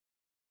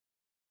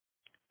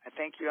I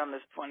thank you on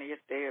this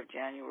 20th day of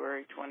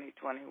January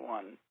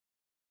 2021.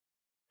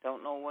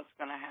 Don't know what's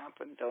going to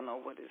happen, don't know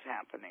what is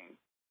happening,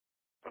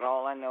 but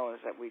all I know is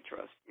that we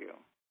trust you.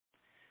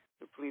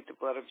 We plead the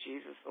blood of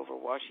Jesus over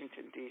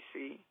Washington,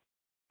 D.C.,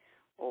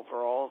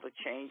 over all the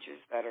changes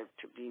that are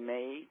to be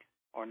made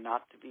or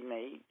not to be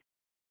made.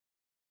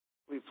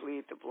 We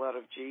plead the blood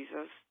of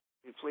Jesus.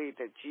 We plead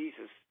that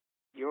Jesus,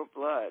 your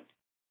blood,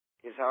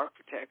 is our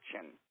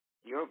protection.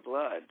 Your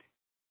blood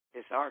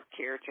is our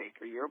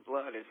caretaker. Your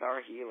blood is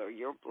our healer.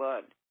 Your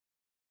blood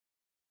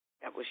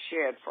that was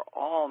shed for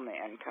all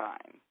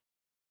mankind.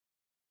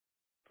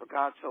 For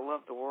God so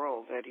loved the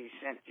world that he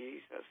sent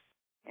Jesus.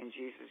 And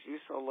Jesus, you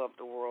so loved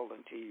the world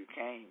until you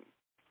came.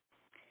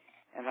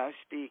 And I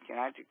speak and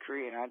I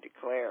decree and I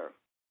declare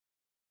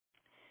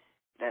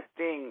that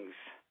things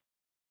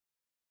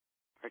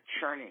are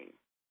churning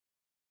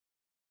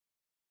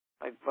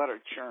like butter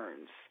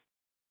churns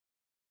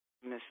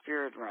in the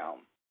spirit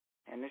realm.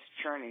 And it's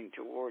churning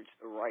towards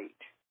the right.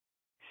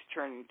 It's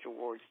turning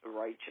towards the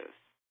righteous.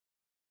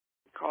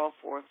 We call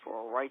forth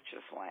for a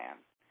righteous land.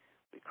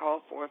 We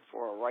call forth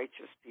for a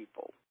righteous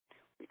people.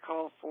 We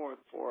call forth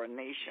for a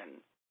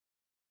nation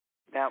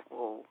that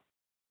will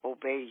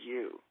obey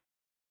you.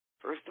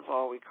 First of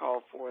all, we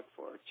call forth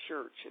for a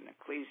church, an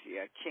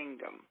ecclesia, a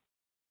kingdom.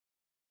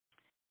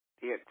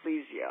 The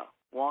ecclesia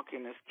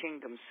walking as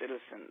kingdom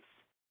citizens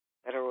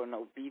that are in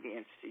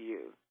obedience to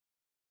you,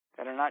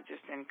 that are not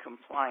just in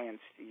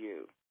compliance to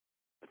you,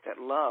 but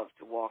that love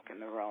to walk in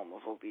the realm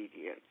of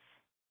obedience.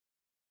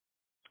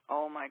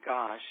 Oh my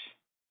gosh,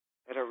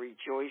 that are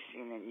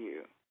rejoicing in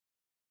you,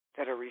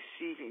 that are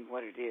receiving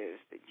what it is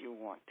that you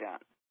want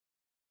done.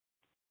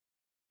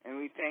 And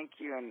we thank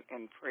you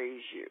and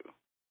praise you.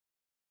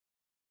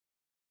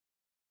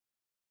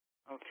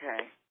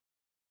 Okay.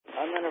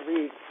 I'm going to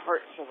read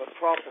parts of a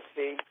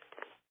prophecy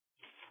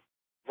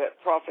that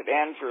Prophet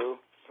Andrew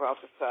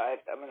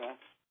prophesied. I'm going to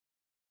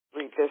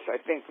read this. I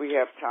think we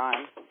have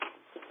time.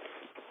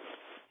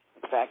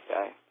 In fact,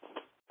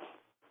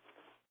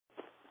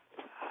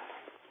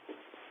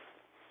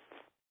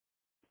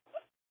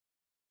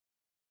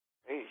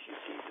 praise you,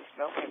 Jesus.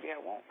 No, maybe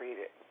I won't read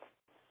it.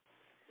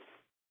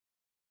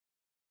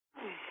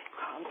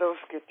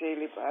 Andoskete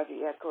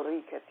libadia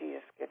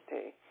korikatias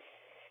kete.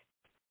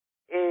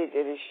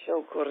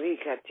 Ederisho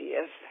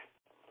korikatias.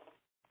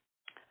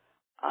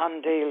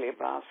 Ande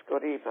libas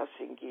koribas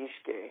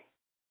ingishke.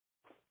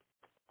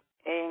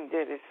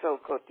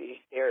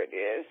 Ederisokoti. There it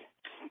is.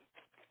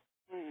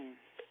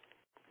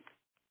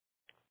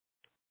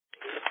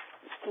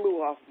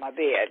 Flew off my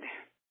bed.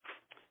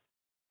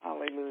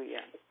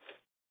 Hallelujah.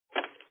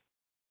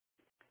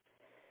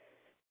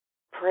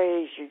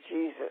 Praise you,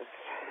 Jesus.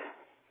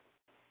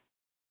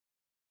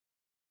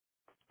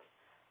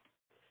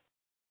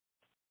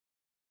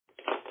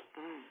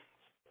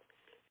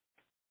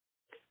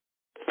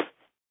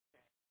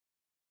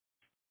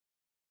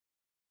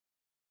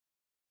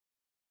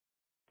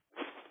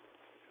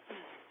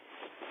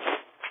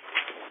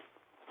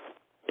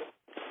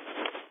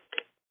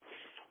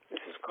 This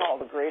is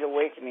called The Great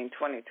Awakening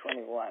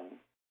 2021.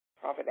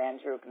 Prophet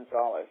Andrew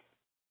Gonzalez.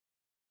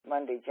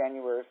 Monday,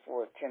 January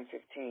 4th,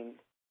 10:15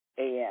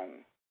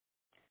 a.m.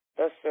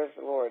 Thus says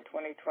the Lord,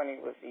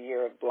 2020 was the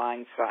year of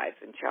blind sides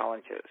and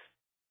challenges.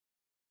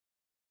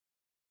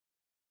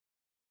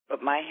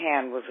 But my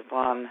hand was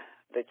upon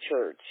the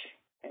church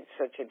in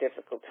such a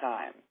difficult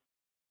time.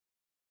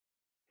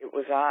 It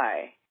was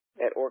I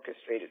that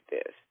orchestrated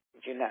this.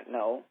 Did you not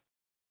know?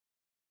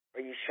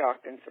 Are you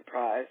shocked and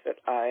surprised that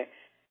I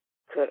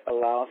could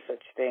allow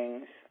such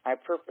things? I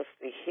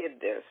purposely hid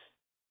this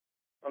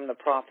from the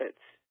prophets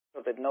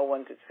so that no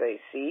one could say,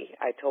 see,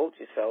 I told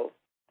you so.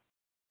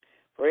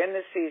 For in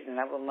this season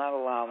I will not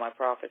allow my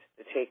prophets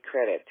to take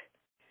credit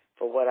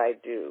for what I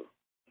do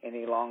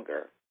any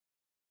longer.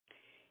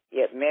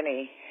 Yet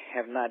many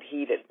have not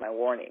heeded my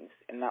warnings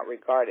and not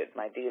regarded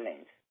my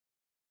dealings,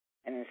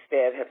 and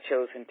instead have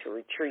chosen to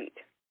retreat,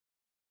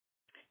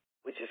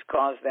 which has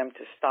caused them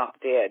to stop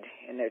dead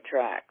in their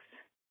tracks.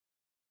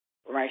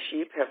 For my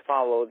sheep have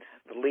followed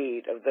the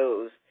lead of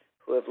those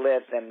who have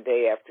led them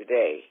day after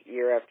day,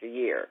 year after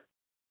year.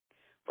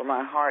 For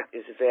my heart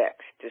is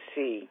vexed to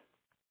see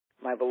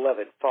my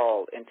beloved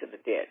fall into the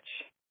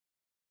ditch,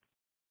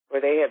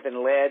 for they have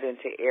been led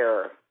into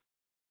error.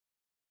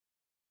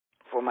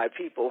 For my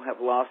people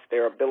have lost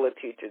their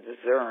ability to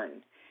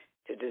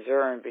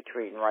discern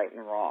between right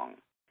and wrong,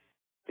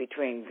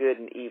 between good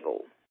and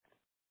evil.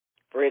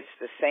 For it's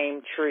the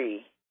same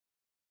tree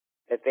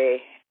that they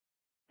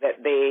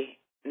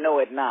know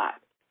it not.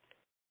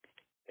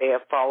 They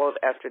have followed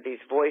after these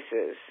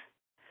voices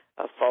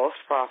of false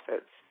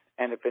prophets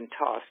and have been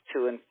tossed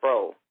to and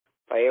fro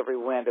by every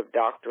wind of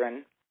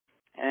doctrine,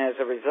 and as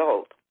a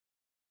result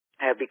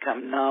have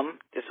become numb,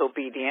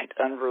 disobedient,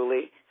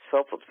 unruly,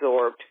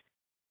 self-absorbed.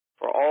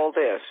 For all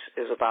this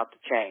is about to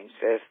change,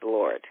 says the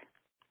Lord.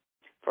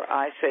 For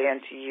I say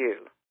unto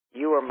you,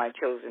 you are my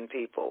chosen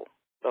people,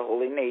 the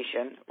holy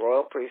nation,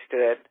 royal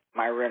priesthood,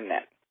 my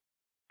remnant.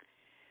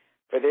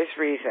 For this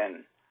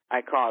reason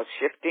I cause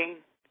shifting,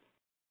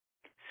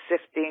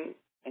 sifting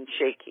and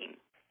shaking.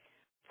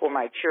 For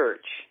my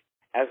church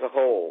as a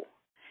whole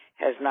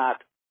has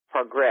not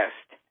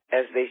progressed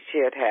as they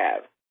should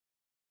have,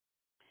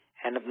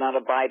 and have not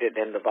abided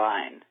in the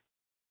vine.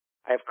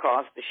 I have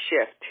caused a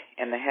shift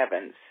in the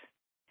heavens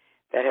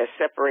that has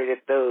separated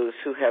those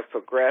who have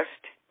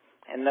progressed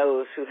and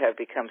those who have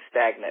become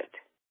stagnant.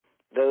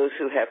 Those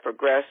who have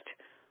progressed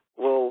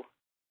will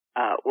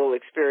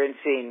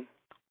experiencing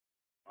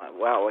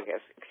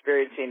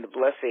the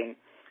blessing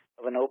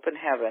of an open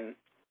heaven,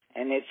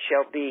 and it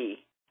shall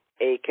be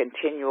a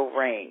continual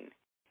rain.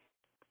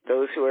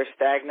 Those who are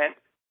stagnant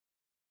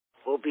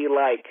will be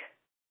like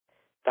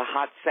the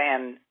hot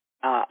sand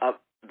of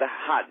the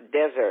hot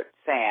desert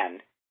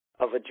sand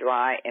of a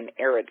dry and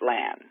arid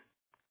land.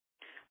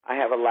 I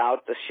have allowed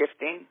the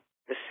sifting,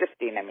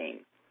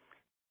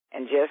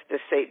 and just as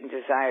Satan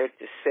desired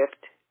to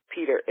sift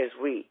Peter as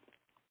wheat,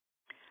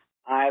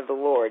 I, the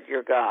Lord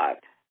your God,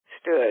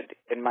 stood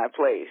in my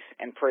place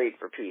and prayed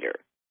for Peter.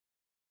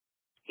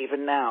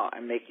 Even now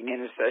I'm making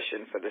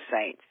intercession for the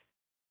saints,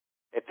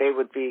 that they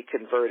would be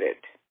converted.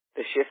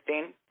 The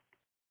sifting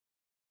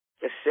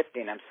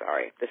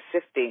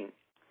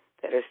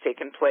that has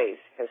taken place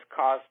has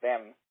caused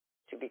them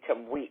to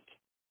become weak,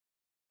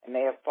 and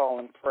they have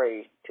fallen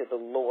prey to the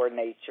lower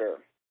nature,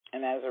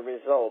 and as a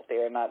result they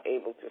are not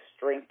able to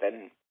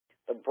strengthen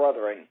the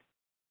brethren,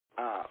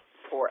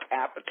 for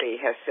apathy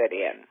has set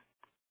in.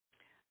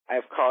 I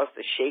have caused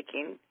the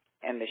shaking,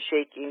 and the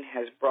shaking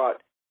has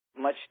brought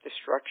much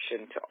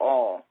destruction to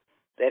all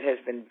that has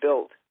been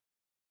built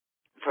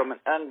from an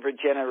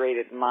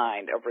unregenerated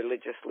mind of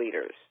religious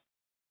leaders.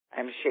 I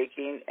am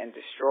shaking and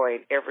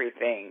destroying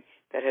everything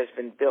that has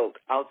been built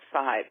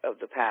outside of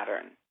the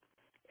pattern.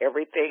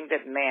 Everything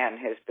that man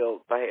has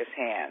built by his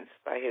hands,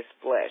 by his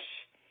flesh,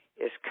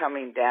 is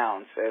coming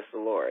down, says the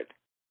Lord.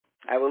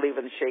 I will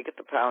even shake at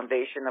the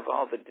foundation of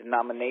all the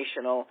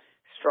denominational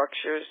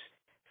structures,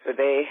 for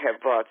they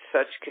have brought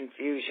such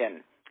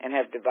confusion and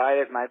have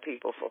divided my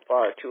people for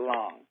far too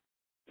long.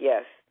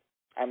 Yes,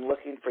 I'm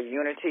looking for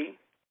unity.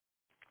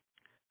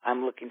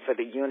 I'm looking for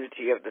the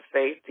unity of the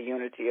faith, the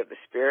unity of the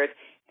Spirit,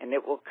 and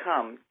it will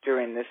come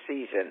during this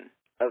season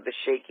of the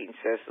shaking,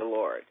 says the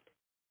Lord.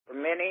 For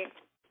many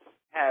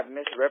have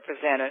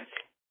misrepresented,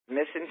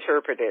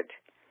 misinterpreted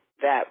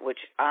that which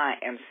I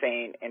am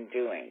saying and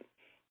doing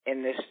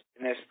in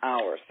this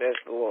hour, says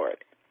the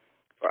Lord.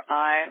 For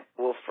I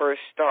will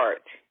first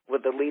start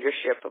with the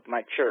leadership of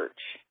my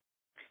church,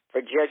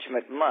 for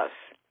judgment must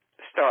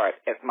start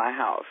at my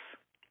house.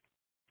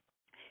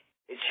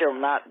 It shall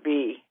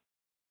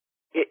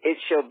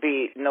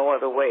be no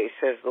other way,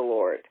 says the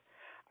Lord.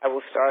 I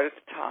will start at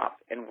the top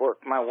and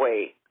work my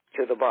way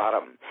to the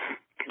bottom.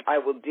 I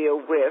will deal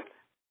with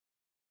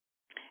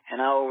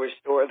and I will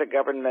restore the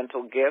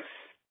governmental gifts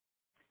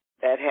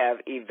that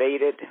have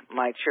evaded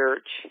my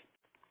church,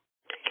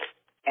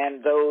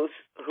 and those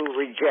who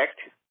reject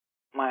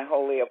my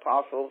holy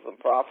apostles and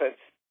prophets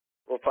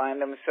will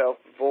find themselves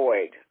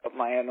void of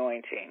my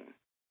anointing,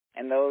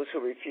 and those who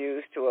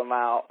refuse to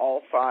allow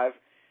all 5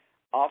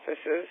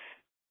 offices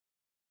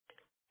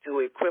to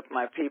equip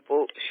my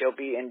people shall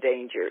be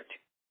endangered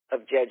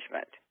of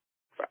judgment.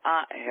 For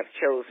I have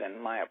chosen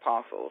my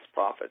apostles,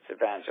 prophets,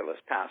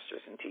 evangelists,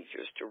 pastors, and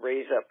teachers to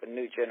raise up a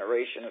new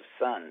generation of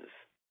sons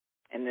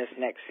in this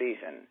next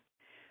season.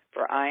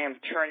 For I am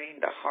turning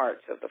the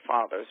hearts of the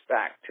fathers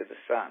back to the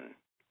son,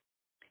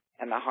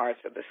 and the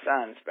hearts of the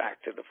sons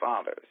back to the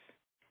fathers.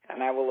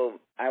 And I will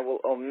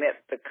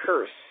omit the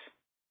curse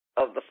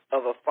of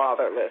a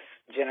fatherless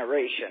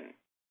generation,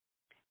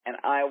 and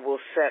I will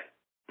set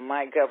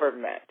my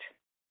government.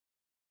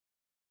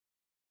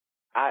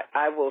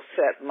 I will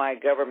set my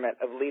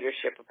government of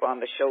leadership upon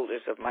the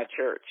shoulders of my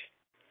church.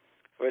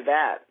 For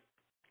that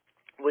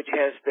which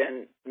has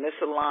been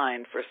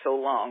misaligned for so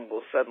long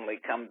will suddenly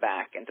come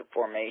back into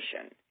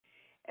formation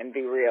and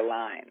be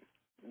realigned.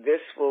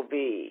 This will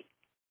be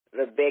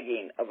the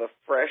beginning of a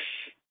fresh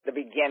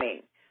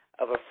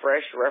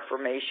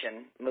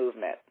Reformation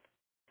movement,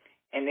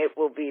 and it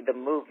will be the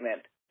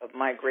movement of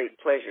my great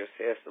pleasure,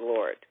 says the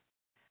Lord.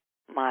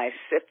 My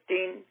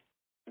sifting,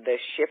 the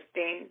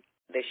shifting,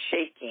 the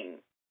shaking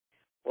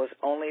was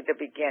only the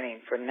beginning,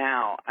 for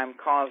now I'm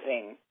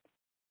causing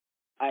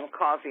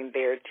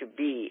there to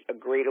be a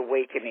great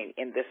awakening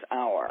in this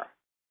hour.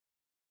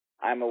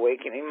 I'm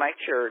awakening my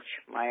church,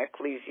 my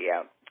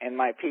ecclesia, and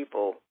my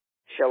people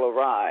shall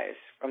arise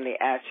from the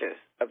ashes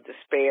of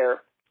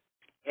despair,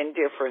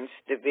 indifference,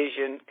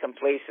 division,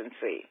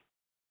 complacency.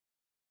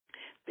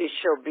 This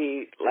shall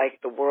be like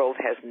the world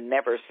has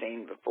never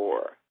seen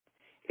before.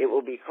 It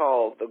will be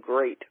called the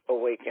Great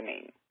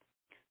Awakening.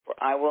 For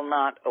I will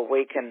not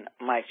awaken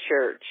my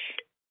church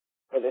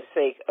for the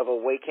sake of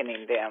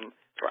awakening them,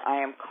 for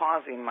I am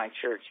causing my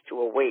church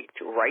to awake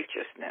to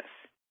righteousness.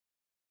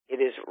 It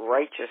is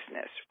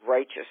righteousness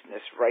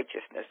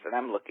that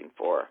I'm looking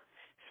for,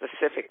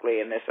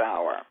 specifically in this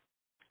hour.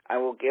 I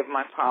will give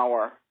my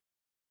power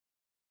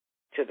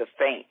to the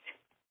faint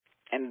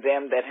and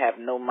them that have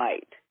no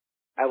might.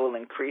 I will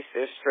increase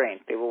their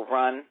strength. They will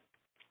run,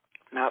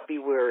 not be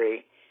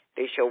weary.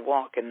 They shall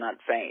walk and not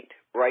faint.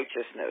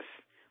 Righteousness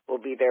will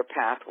be their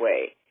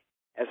pathway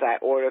as I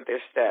order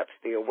their steps.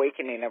 The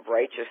awakening of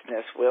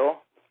righteousness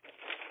will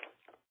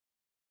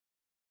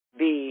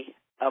be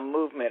a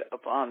movement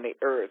upon the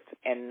earth,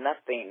 and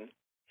nothing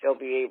shall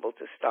be able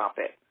to stop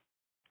it.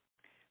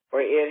 For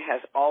it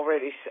has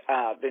already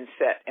been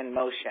set in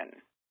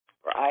motion.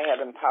 For I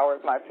have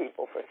empowered my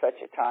people for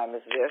such a time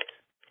as this.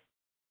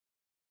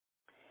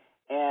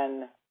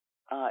 And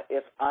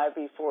if I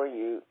be for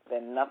you,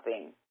 then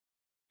nothing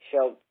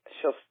shall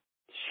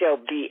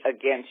be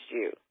against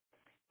you.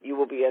 You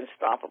will be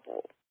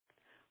unstoppable.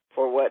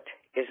 For what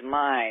is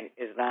mine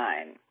is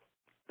thine.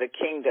 The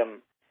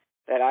kingdom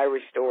that I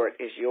restored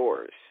is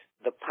yours.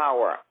 The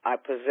power I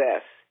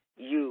possess,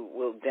 you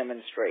will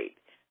demonstrate.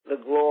 The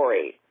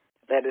glory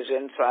that is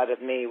inside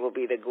of me will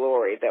be the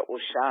glory that will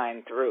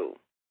shine through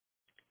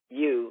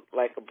you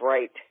like a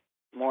bright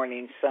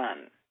morning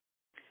sun.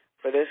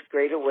 For this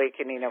great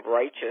awakening of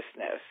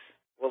righteousness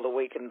will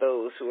awaken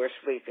those who are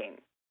sleeping.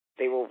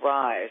 They will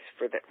rise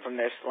from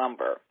their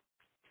slumber,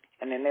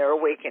 and in their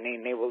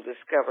awakening they will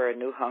discover a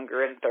new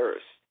hunger and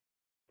thirst,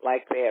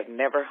 like they have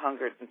never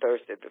hungered and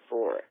thirsted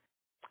before.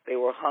 They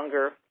will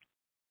hunger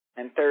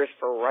and thirst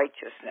for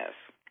righteousness,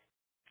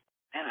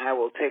 and I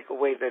will take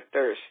away their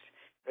thirst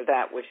for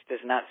that which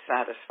does not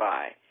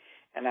satisfy,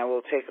 and I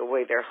will take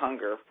away their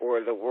hunger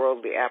for the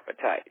worldly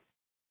appetite.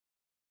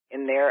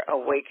 In their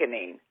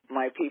awakening,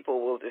 my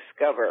people will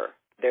discover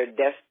their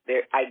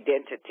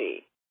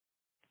identity,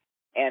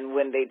 and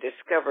when they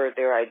discover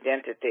their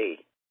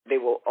identity, they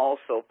will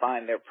also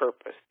find their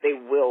purpose. They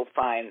will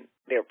find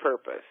their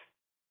purpose.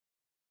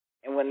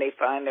 And when they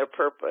find their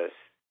purpose,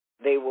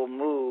 they will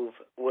move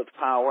with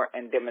power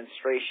and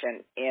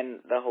demonstration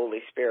in the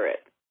Holy Spirit.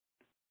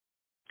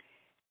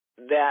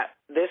 That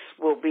this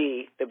will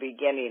be the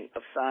beginning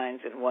of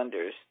signs and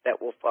wonders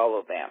that will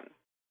follow them.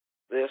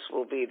 This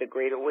will be the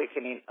great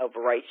awakening of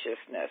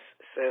righteousness,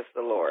 says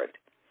the Lord.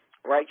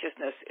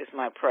 Righteousness is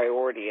my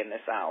priority in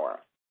this hour,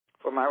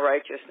 for my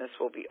righteousness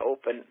will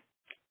open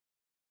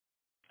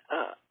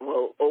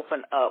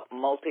up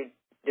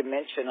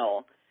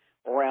multi-dimensional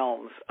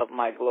realms of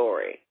my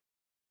glory,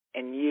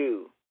 and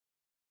you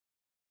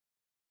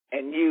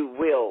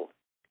will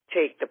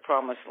take the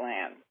promised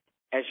land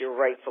as your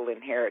rightful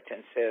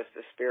inheritance, says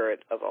the Spirit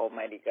of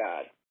Almighty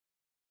God.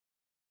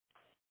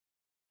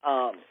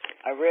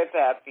 I read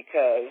that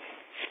because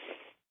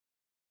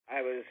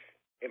I was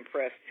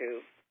impressed too.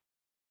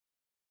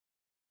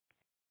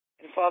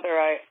 And Father,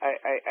 I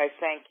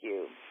thank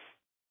you.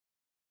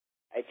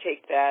 I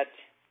take that,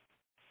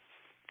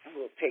 I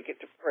will take it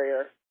to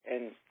prayer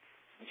and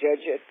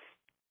judge it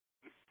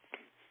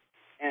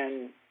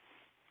and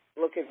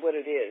look at what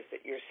it is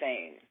that you're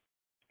saying.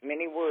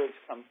 Many words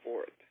come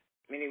forth.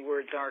 Many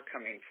words are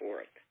coming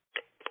forth.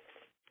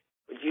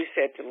 But you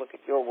said to look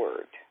at your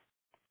word.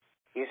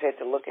 You said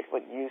to look at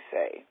what you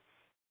say.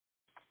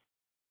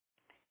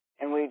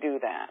 And we do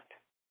that.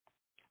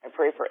 I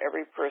pray for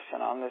every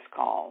person on this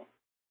call,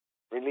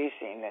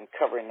 releasing and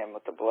covering them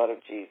with the blood of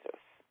Jesus,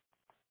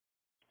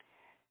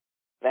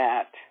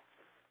 that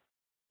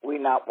we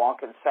not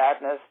walk in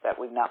sadness, that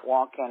we not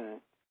walk in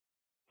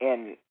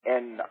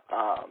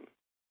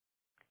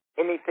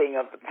anything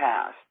of the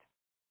past,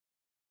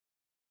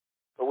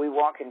 but we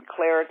walk in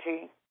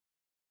clarity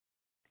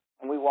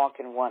and we walk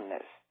in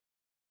oneness.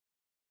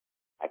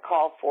 I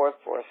call forth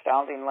for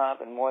Astounding Love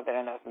and More Than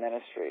Enough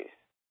Ministries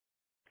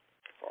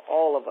for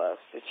all of us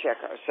to check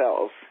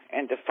ourselves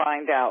and to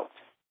find out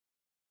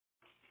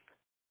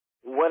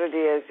what it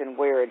is and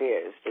where it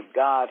is that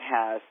God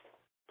has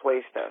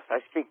placed us. I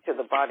speak to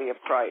the body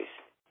of Christ,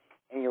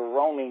 and your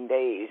roaming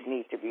days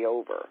need to be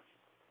over.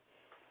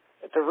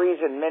 But the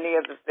reason many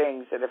of the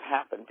things that have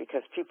happened,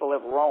 because people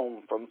have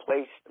roamed from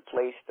place to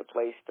place to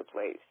place to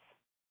place.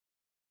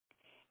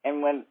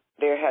 And when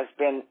there has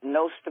been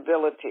no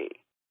stability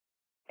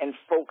and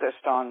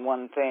focused on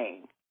one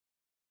thing,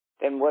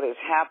 then what has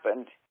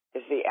happened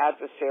is the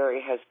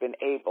adversary has been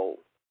able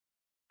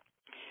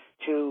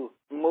to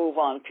move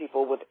on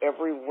people with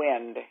every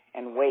wind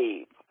and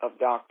wave of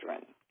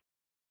doctrine.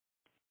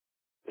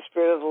 The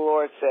Spirit of the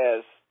Lord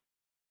says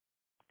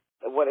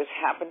that what has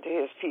happened to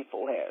his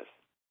people is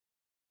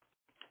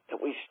that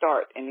we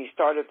start, and he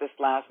started this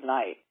last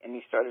night, and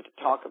he started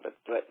to talk about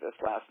this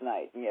last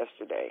night and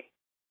yesterday,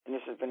 and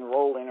this has been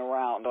rolling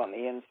around on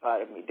the inside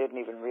of me. Didn't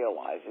even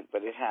realize it,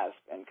 but it has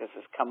been, because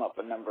it's come up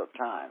a number of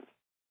times.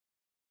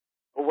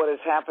 But what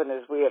has happened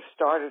is we have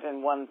started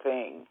in one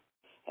thing,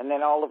 and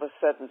then all of a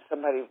sudden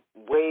somebody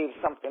waves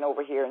something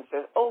over here and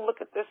says, oh, look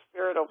at this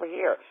spirit over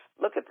here.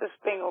 Look at this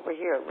thing over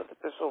here. Look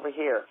at this over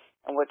here.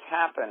 And what's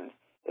happened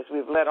is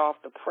we've let off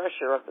the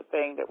pressure of the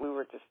thing that we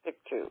were to stick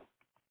to.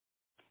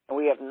 And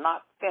we have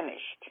not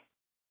finished.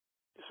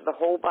 This is the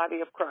whole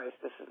body of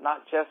Christ. This is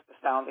not just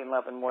Astounding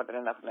Love and More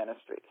Than Enough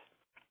Ministries.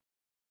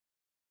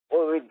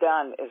 What we've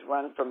done is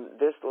run from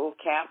this little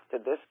camp to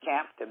this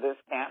camp to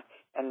this camp,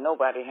 and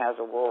nobody has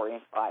a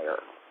roaring fire.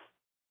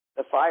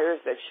 The fires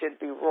that should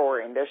be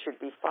roaring, there should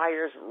be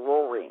fires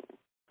roaring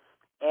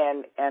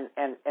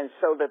and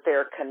so that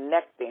they're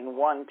connecting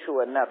one to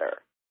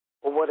another.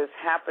 Well, what has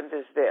happened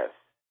is this.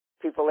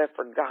 People have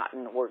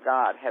forgotten where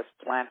God has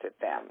planted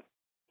them.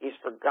 He's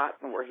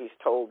forgotten where he's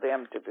told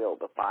them to build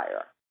the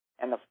fire.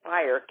 And the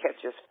fire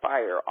catches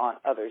fire on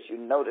others. You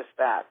notice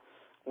that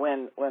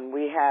when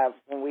we have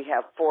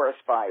forest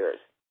fires,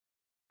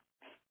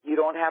 you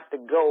don't have to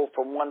go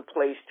from one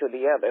place to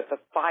the other. The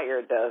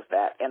fire does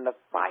that, and the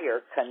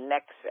fire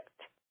connects it.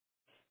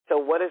 So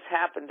what has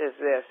happened is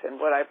this, and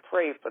what I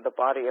pray for the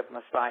body of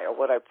Messiah,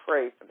 what I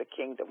pray for the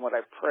kingdom, what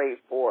I pray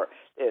for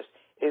is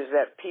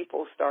that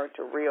people start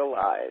to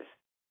realize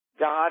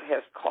God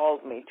has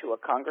called me to a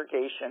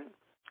congregation.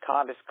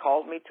 God has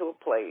called me to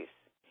a place.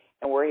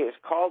 And where he has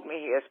called me,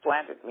 he has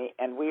planted me,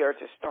 and we are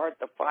to start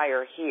the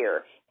fire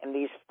here, and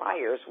these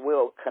fires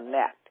will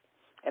connect.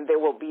 And there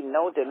will be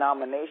no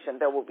denomination,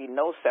 there will be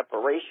no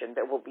separation,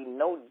 there will be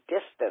no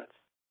distance.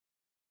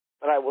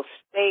 But I will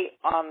stay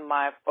on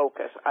my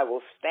focus. I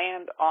will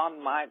stand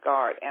on my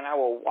guard, and I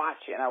will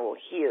watch and I will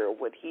hear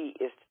what he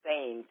is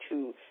saying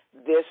to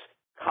this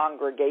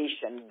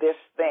congregation, this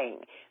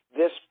thing,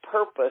 this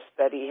purpose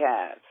that he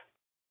has.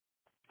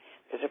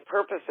 There's a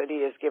purpose that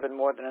he has given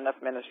More Than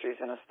Enough Ministries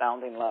and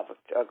Astounding Love,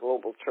 a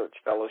global church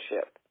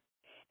fellowship.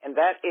 And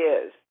that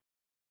is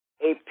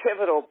a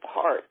pivotal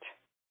part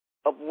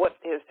of what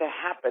is to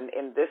happen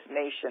in this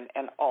nation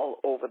and all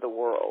over the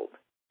world.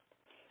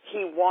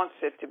 He wants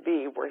it to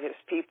be where his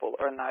people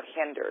are not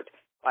hindered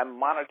by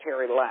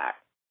monetary lack,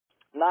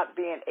 not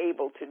being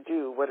able to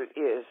do what it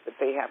is that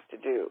they have to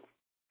do.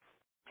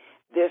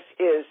 This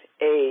is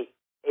a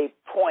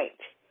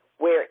point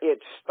where it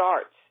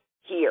starts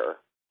here.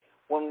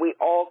 When we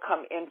all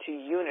come into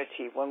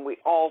unity, when we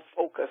all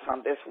focus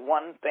on this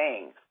one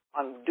thing,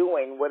 on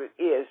doing what it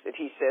is that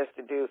he says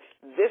to do,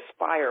 this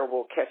fire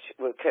will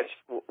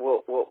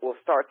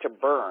start to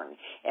burn,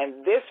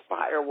 and this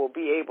fire will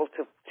be able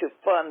to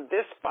fund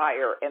this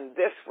fire and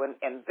this one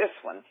and this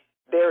one.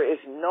 There is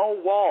no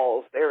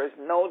walls, there is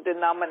no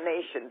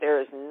denomination,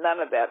 there is none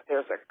of that.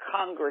 There's a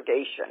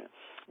congregation.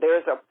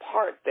 There's a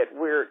part that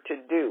we're to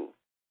do.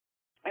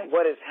 And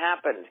what has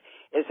happened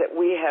is that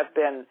we have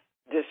been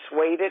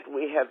dissuaded.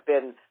 We have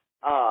been,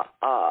 our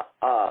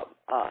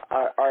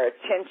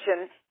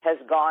attention has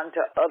gone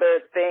to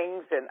other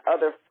things and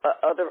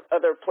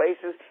other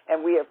places,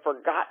 and we have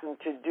forgotten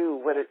to do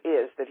what it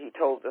is that he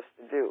told us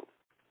to do.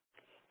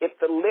 If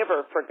the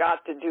liver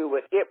forgot to do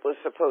what it was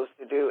supposed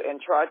to do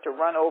and tried to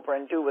run over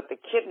and do what the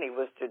kidney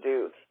was to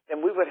do,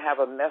 then we would have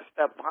a messed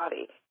up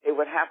body. They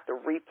would have to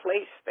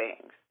replace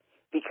things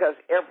because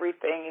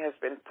everything has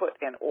been put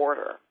in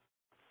order.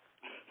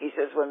 He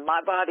says, when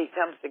my body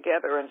comes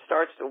together and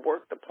starts to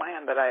work the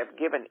plan that I have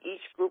given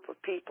each group of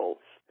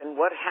people, then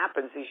what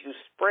happens is you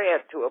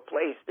spread to a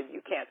place that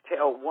you can't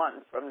tell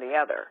one from the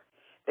other.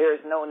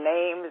 There's no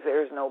names,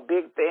 there's no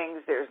big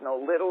things, there's no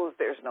littles,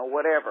 there's no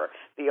whatever.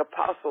 The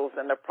apostles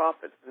and the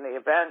prophets and the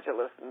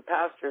evangelists and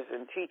pastors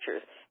and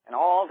teachers and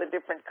all the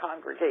different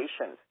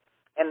congregations,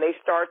 and they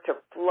start to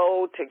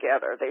flow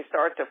together. They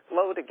start to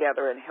flow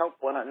together and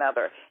help one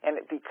another, and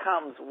it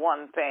becomes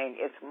one thing.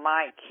 It's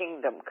my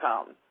kingdom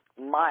come.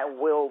 My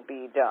will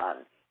be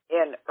done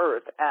in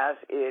earth as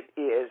it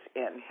is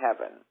in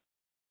heaven.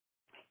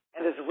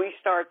 And as we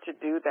start to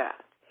do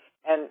that,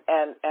 and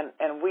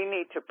we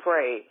need to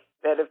pray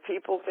that if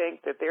people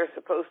think that they're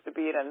supposed to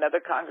be in another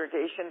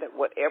congregation, that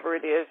whatever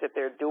it is that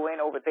they're doing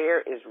over there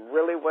is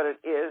really what it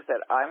is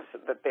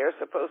that they're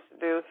supposed to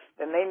do,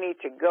 then they need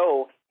to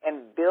go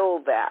and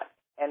build that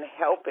and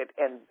help it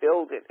and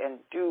build it and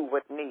do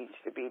what needs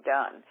to be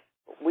done.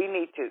 We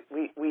need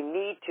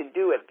to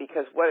do it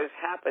because what has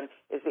happened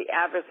is the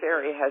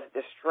adversary has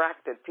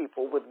distracted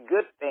people with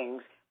good things,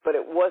 but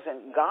it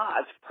wasn't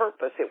God's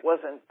purpose. It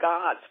wasn't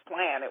God's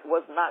plan. It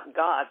was not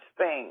God's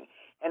thing.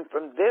 And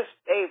from this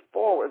day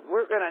forward,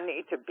 we're going to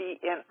need to be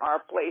in our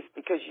place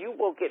because you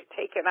will get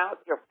taken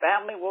out. Your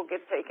family will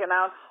get taken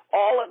out.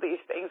 All of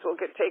these things will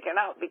get taken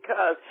out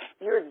because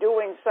you're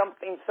doing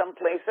something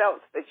someplace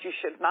else that you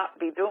should not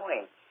be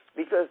doing.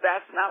 Because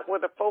that's not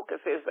where the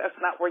focus is. That's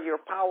not where your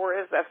power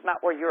is. That's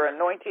not where your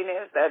anointing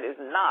is. That is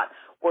not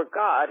where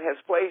God has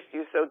placed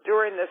you. So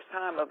during this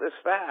time of this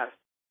fast,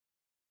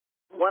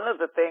 one of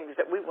the things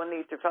that we will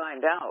need to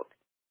find out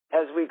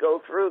as we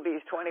go through these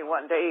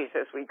 21 days,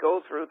 as we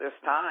go through this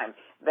time,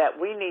 that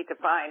we need to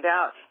find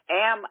out,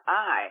 am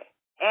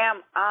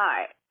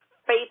I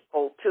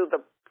faithful to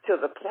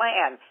the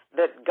plan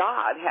that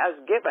God has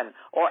given,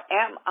 or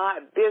am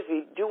I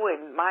busy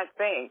doing my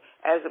thing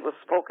as it was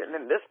spoken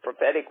in this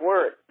prophetic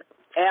word?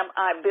 Am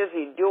I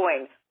busy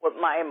doing with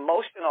my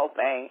emotional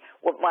thing,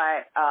 with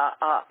my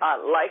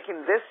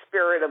liking this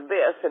spirit of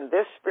this and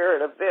this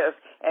spirit of this,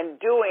 and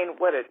doing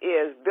what it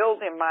is,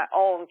 building my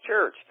own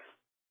church?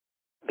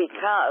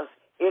 Because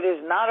it is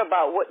not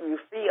about what you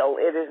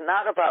feel. It is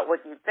not about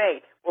what you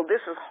think. Well,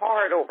 this is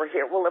hard over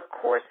here. Well, of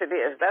course it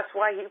is. That's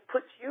why he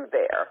puts you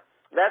there.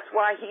 That's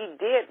why he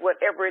did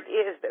whatever it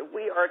is that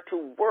we are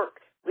to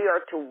work. We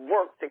are to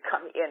work to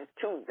come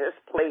into this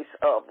place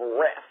of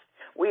rest.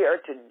 We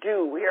are to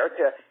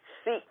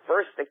seek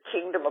first the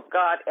kingdom of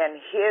God and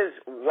his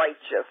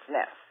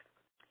righteousness.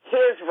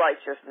 His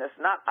righteousness,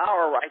 not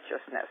our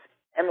righteousness.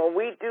 And when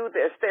we do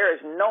this, there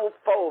is no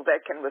foe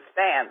that can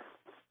withstand.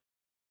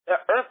 The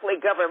earthly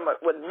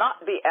government would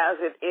not be as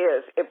it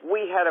is if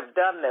we had have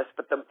done this,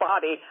 but the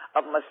body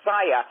of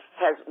Messiah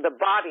the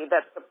body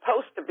that's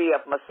supposed to be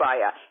of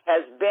Messiah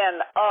has been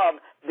of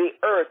the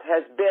earth,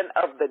 has been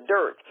of the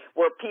dirt,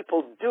 where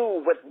people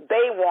do what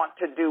they want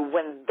to do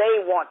when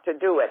they want to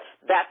do it.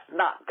 That's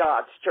not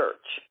God's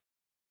church.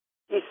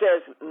 He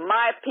says,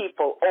 my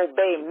people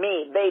obey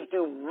me. They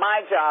do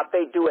my job.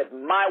 They do it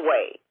my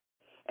way.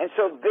 And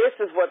so this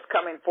is what's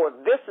coming forth.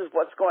 This is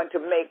what's going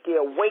to make the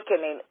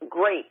awakening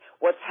great.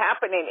 What's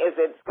happening is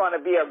it's going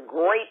to be a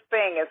great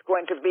thing. It's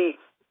going to be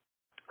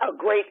a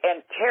great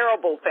and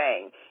terrible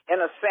thing, in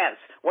a sense.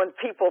 When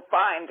people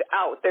find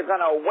out, they're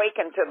going to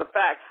awaken to the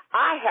fact,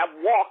 I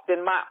have walked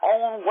in my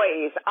own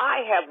ways.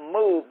 I have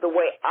moved the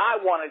way I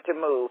wanted to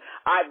move.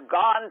 I've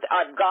gone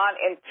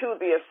into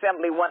the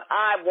assembly when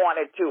I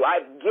wanted to.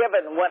 I've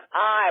given what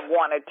I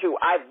wanted to.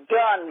 I've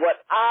done what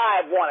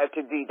I wanted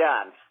to be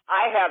done.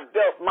 I have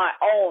built my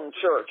own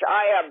church.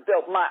 I have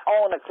built my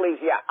own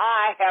ecclesia.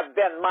 I have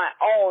been my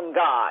own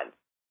God.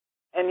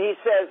 And he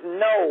says,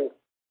 no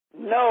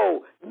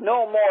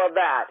more of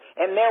that.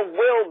 And there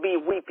will be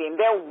weeping.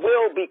 There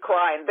will be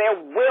crying.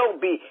 There will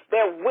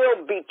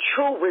be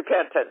true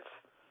repentance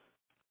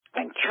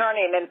and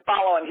turning and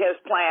following his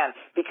plan,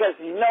 because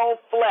no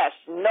flesh,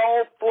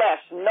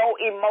 no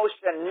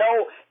emotion,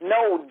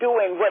 no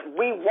doing what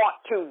we want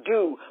to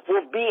do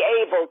will be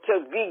able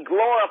to be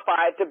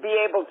glorified, to be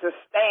able to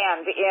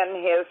stand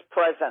in his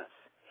presence.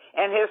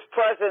 And his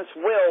presence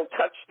will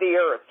touch the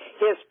earth.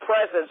 His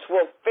presence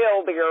will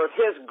fill the earth.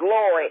 His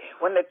glory,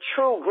 when the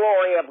true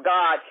glory of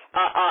God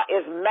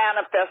is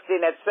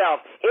manifesting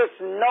itself, it's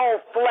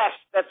no flesh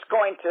that's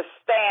going to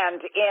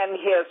stand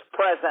in his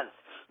presence.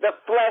 The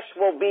flesh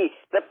will be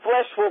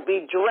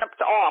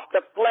dripped off.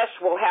 The flesh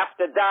will have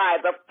to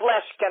die. The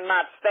flesh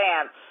cannot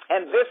stand.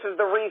 And this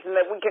is the reason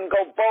that we can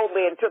go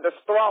boldly into the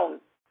throne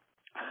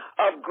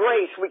of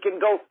grace. We can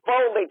go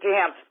boldly to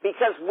him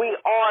because we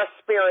are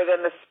spirit,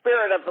 and the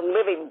spirit of the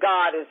living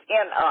God is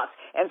in us.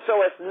 And so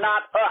it's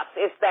not us.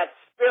 It's that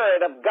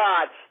Spirit of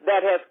God that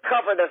has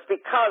covered us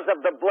because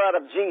of the blood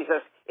of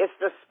Jesus. It's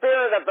the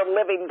Spirit of the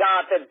living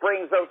God that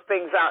brings those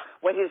things out.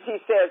 When he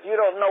says, you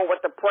don't know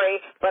what to pray,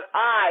 but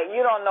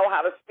you don't know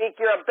how to speak.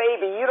 You're a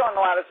baby. You don't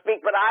know how to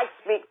speak, but I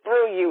speak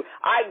through you.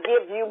 I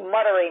give you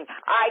muttering.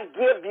 I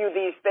give you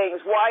these things.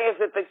 Why is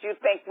it that you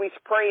think we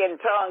pray in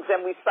tongues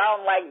and we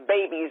sound like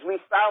babies? We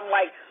sound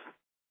like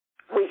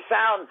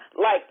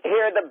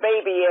here the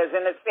baby is,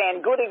 and it's saying,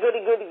 goody,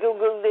 goody, goody, goody,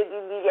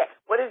 goody.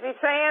 What is he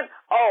saying?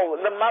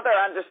 Oh, the mother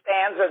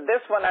understands, or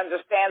this one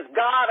understands.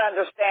 God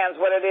understands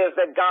what it is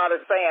that God is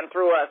saying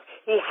through us.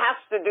 He has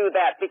to do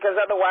that, because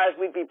otherwise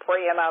we'd be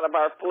praying out of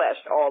our flesh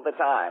all the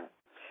time.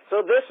 So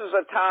this is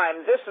a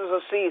time, this is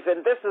a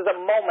season, this is a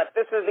moment,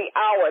 this is the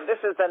hour, this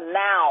is the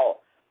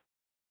now.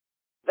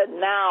 The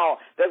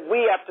now that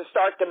we have to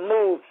start to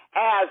move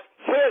as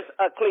his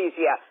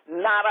ecclesia,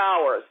 not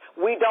ours.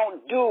 We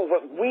don't do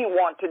what we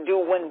want to do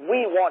when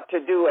we want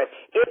to do it.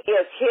 It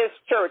is his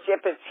church.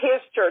 If it's his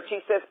church,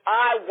 he says,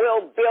 I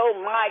will build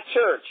my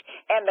church,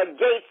 and the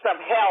gates of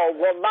hell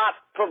will not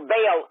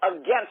prevail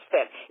against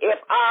it. If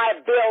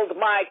I build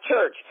my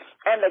church,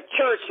 and the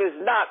church is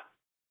not,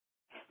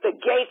 the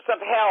gates of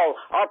hell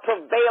are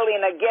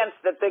prevailing against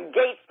it. The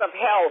gates of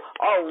hell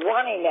are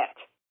running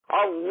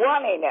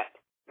it.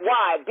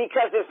 Why?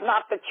 Because it's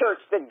not the church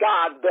that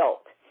God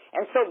built.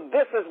 And so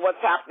this is what's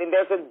happening.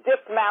 There's a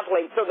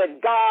dismantling so that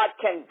God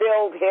can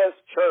build his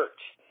church.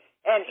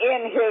 And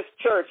in his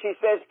church, he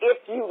says,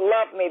 if you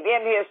love me,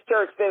 in his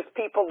church there's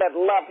people that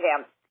love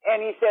him.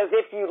 And he says,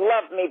 if you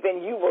love me, then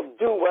you will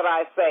do what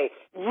I say.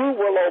 You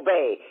will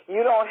obey.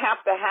 You don't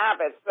have to have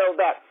it so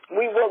that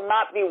we will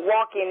not be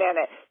walking in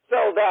it,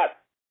 so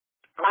that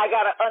I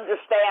got to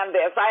understand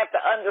this. I have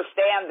to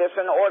understand this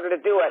in order to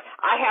do it.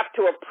 I have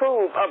to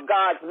approve of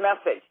God's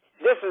message.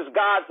 This is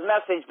God's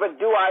message, but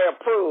do I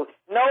approve?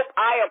 Nope,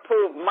 I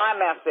approve my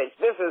message.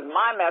 This is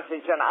my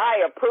message, and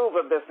I approve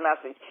of this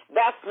message.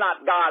 That's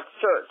not God's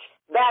church.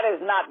 That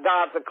is not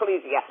God's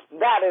ecclesia.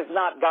 That is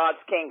not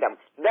God's kingdom.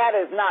 That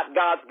is not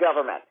God's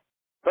government.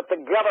 But the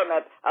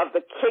government of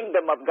the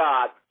kingdom of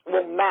God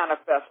will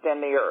manifest in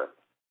the earth.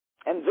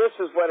 And this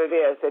is what it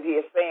is that he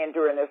is saying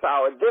during this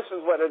hour. This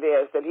is what it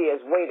is that he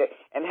has waited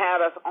and had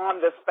us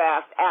on this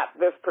fast at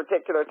this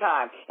particular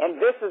time.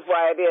 And this is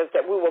why it is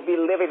that we will be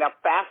living a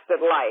fasted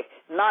life,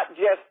 not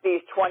just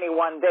these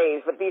 21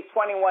 days, but these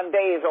 21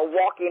 days are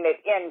walking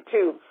it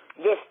into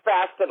this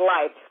fasted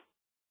life,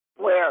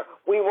 where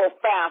we will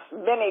fast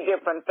many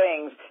different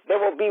things. There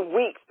will be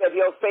weeks that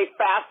he'll say,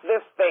 fast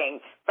this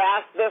thing,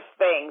 fast this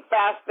thing,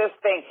 fast this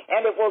thing,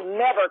 and it will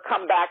never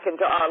come back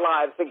into our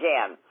lives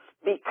again.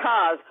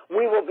 Because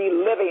we will be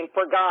living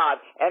for God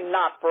and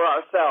not for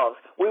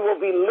ourselves. We will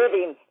be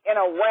living in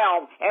a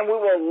realm, and we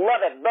will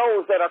love it.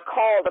 Those that are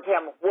called of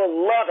him will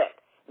love it.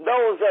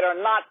 those that are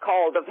not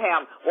called of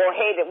him will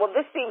hate it. Well,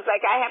 this seems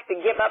like I have to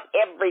give up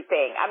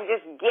everything. I'm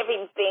just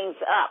giving things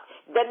up.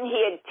 Doesn't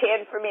he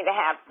intend for me to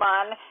have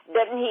fun?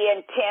 Doesn't he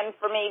intend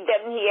for me?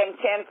 Doesn't he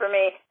intend for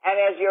me? And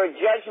as your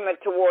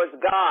judgment towards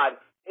God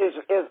is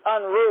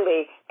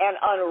unruly and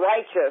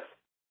unrighteous,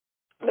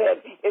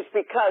 it's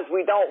because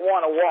we don't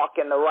want to walk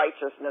in the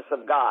righteousness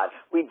of God.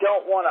 We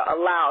don't want to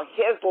allow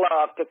his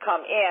love to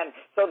come in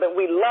so that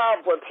we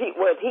love what he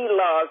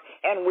loves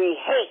and we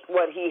hate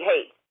what he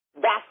hates.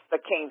 That's the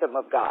kingdom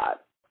of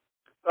God.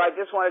 So I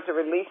just wanted to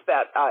release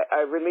that.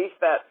 I released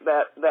that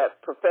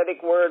prophetic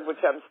word, which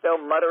I'm still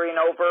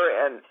muttering over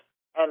and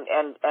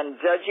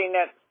judging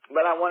it.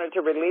 But I wanted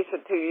to release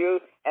it to you,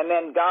 and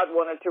then God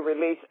wanted to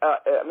release.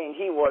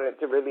 He wanted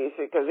to release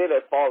it because it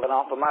had fallen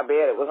off of my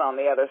bed. It was on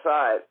the other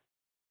side.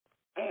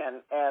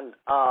 And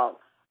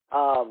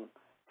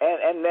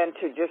then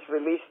to just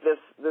release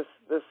this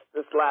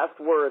last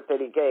word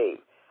that he gave,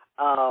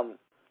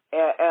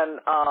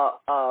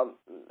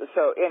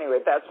 so anyway,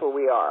 that's where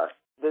we are.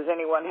 Does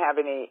anyone have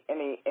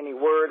any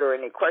word or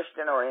any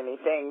question or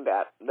anything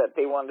that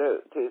they want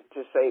to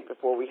say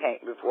before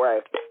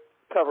I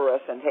cover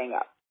us and hang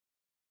up?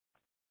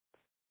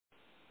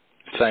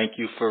 Thank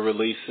you for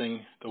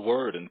releasing the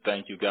word, and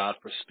thank you, God,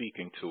 for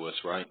speaking to us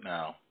right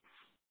now.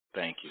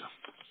 Thank you.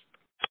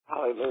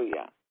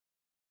 Hallelujah.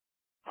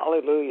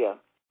 Hallelujah.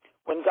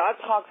 When God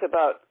talks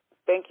about,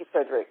 thank you,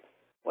 Frederick,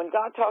 when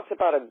God talks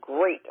about a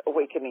great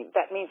awakening,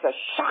 that means a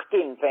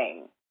shocking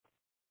thing.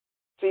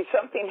 See,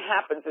 something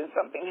happens and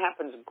something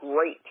happens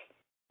great.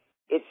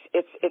 It's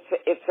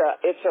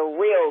a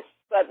real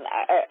sudden,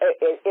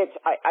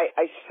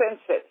 I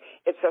sense it.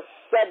 It's a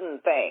sudden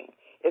thing.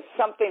 It's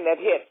something that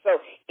hits. So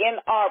in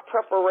our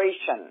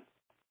preparation,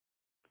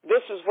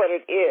 this is what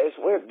it is,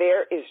 where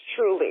there is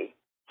truly,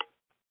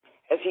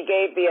 as he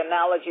gave the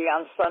analogy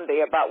on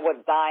Sunday about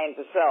what dying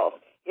to self,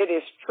 it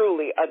is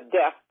truly a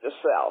death to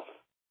self.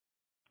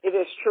 It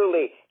is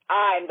truly,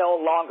 I no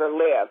longer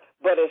live,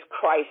 but it's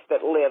Christ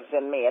that lives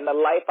in me. And the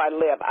life I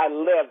live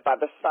by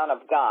the Son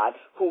of God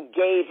who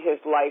gave his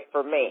life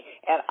for me.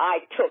 And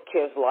I took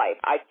his life.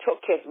 I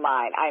took his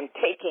mind. I'm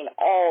taking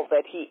all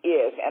that he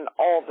is and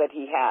all that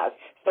he has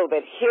so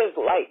that his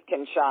light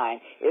can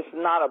shine. It's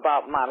not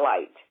about my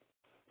light.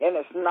 And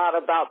it's not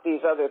about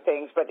these other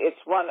things, but it's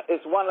one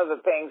of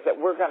the things that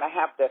we're going to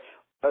have to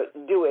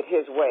do it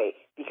his way,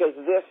 because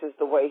this is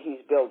the way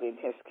he's building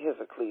his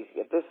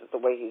ecclesia. This is the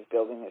way he's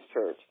building his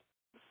church.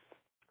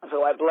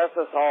 So I bless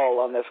us all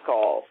on this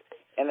call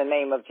in the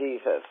name of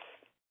Jesus.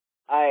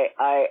 I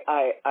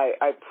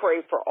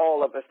pray for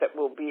all of us that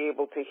we'll be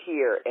able to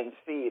hear and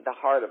see the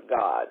heart of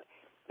God,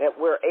 that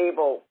we're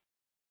able,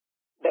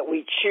 that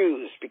we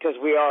choose, because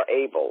we are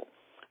able,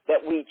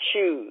 that we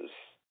choose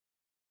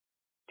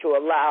to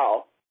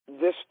allow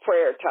this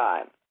prayer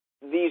time,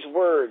 these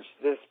words,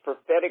 this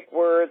prophetic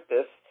word,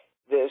 the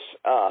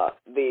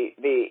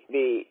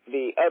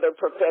other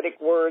prophetic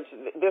words,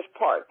 this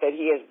part that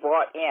he has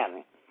brought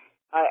in.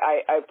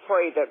 I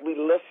pray that we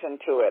listen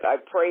to it. I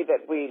pray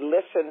that we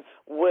listen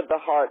with the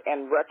heart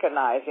and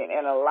recognizing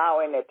and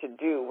allowing it to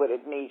do what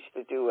it needs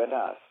to do in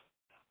us.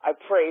 I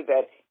pray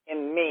that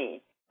in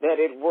me, that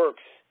it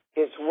works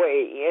its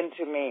way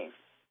into me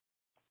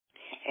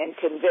and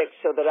convict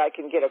so that I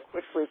can get a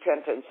quick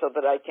repentance, so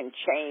that I can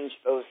change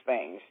those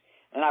things.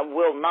 And I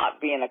will not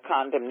be in a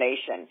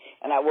condemnation,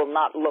 and I will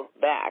not look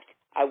back.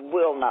 I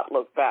will not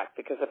look back,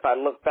 because if I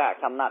look back,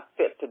 I'm not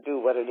fit to do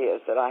what it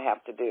is that I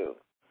have to do.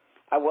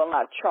 I will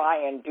not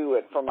try and do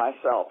it for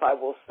myself. I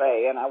will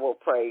say and I will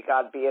pray,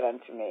 God, be it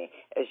unto me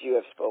as you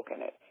have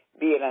spoken it.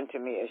 Be it unto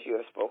me as you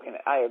have spoken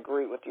it. I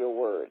agree with your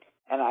word,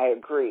 and I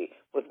agree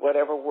with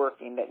whatever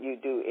working that you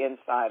do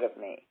inside of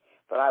me.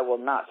 But I will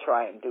not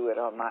try and do it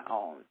on my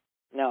own.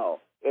 No,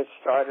 it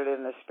started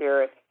in the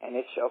Spirit, and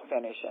it shall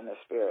finish in the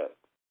Spirit.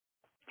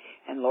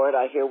 And Lord,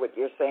 I hear what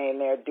you're saying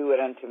there. Do it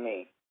unto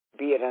me.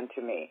 Be it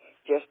unto me.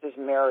 Just as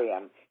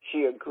Miriam,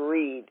 she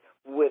agreed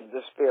with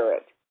the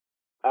Spirit.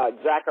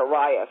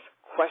 Zacharias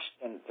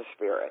questioned the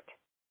Spirit.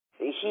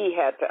 See, he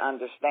had to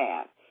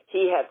understand.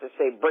 He had to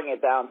say, bring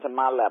it down to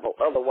my level.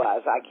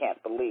 Otherwise, I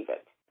can't believe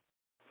it.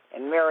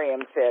 And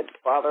Miriam said,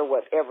 Father,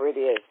 whatever it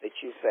is that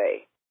you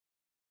say,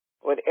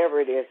 whatever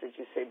it is that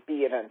you say,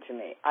 be it unto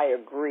me. I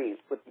agree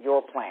with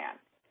your plan.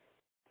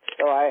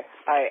 So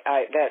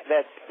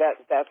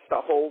that's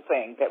the whole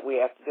thing that we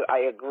have to do.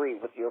 I agree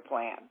with your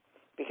plan,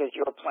 because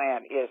your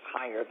plan is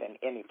higher than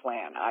any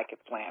plan I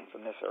could plan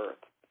from this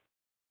earth.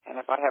 And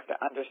if I have to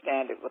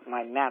understand it with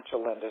my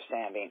natural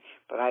understanding,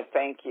 but I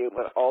thank you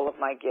with all of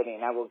my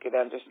getting, I will get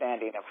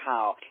understanding of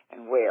how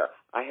and where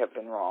I have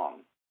been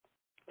wrong,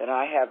 that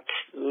I have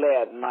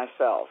led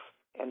myself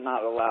and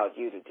not allowed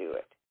you to do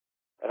it,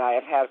 that I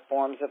have had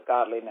forms of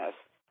godliness,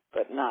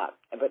 but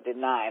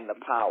denying the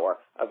power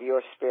of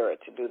your Spirit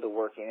to do the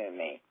working in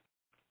me.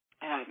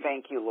 And I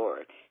thank you,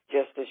 Lord,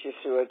 just as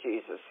Yeshua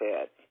Jesus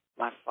said,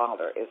 my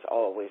Father is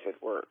always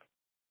at work,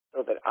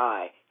 so that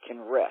I can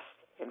rest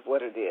in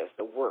what it is,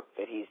 the work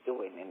that he's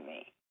doing in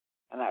me.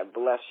 And I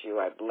bless you,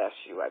 I bless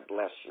you, I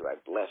bless you, I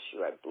bless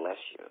you, I bless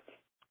you.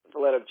 the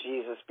blood of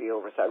Jesus be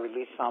over us. I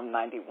release Psalm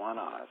 91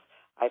 on us.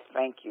 I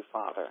thank you,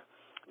 Father,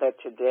 that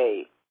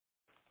today,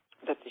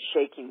 that the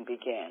shaking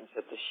begins,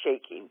 that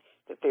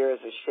there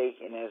is a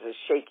shaking. As a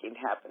shaking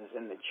happens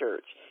in the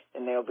church,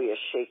 then there will be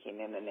a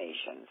shaking in the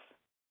nations.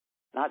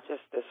 Not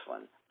just this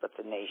one, but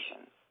the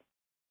nations.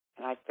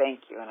 And I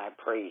thank you and I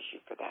praise you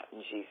for that in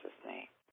Jesus' name.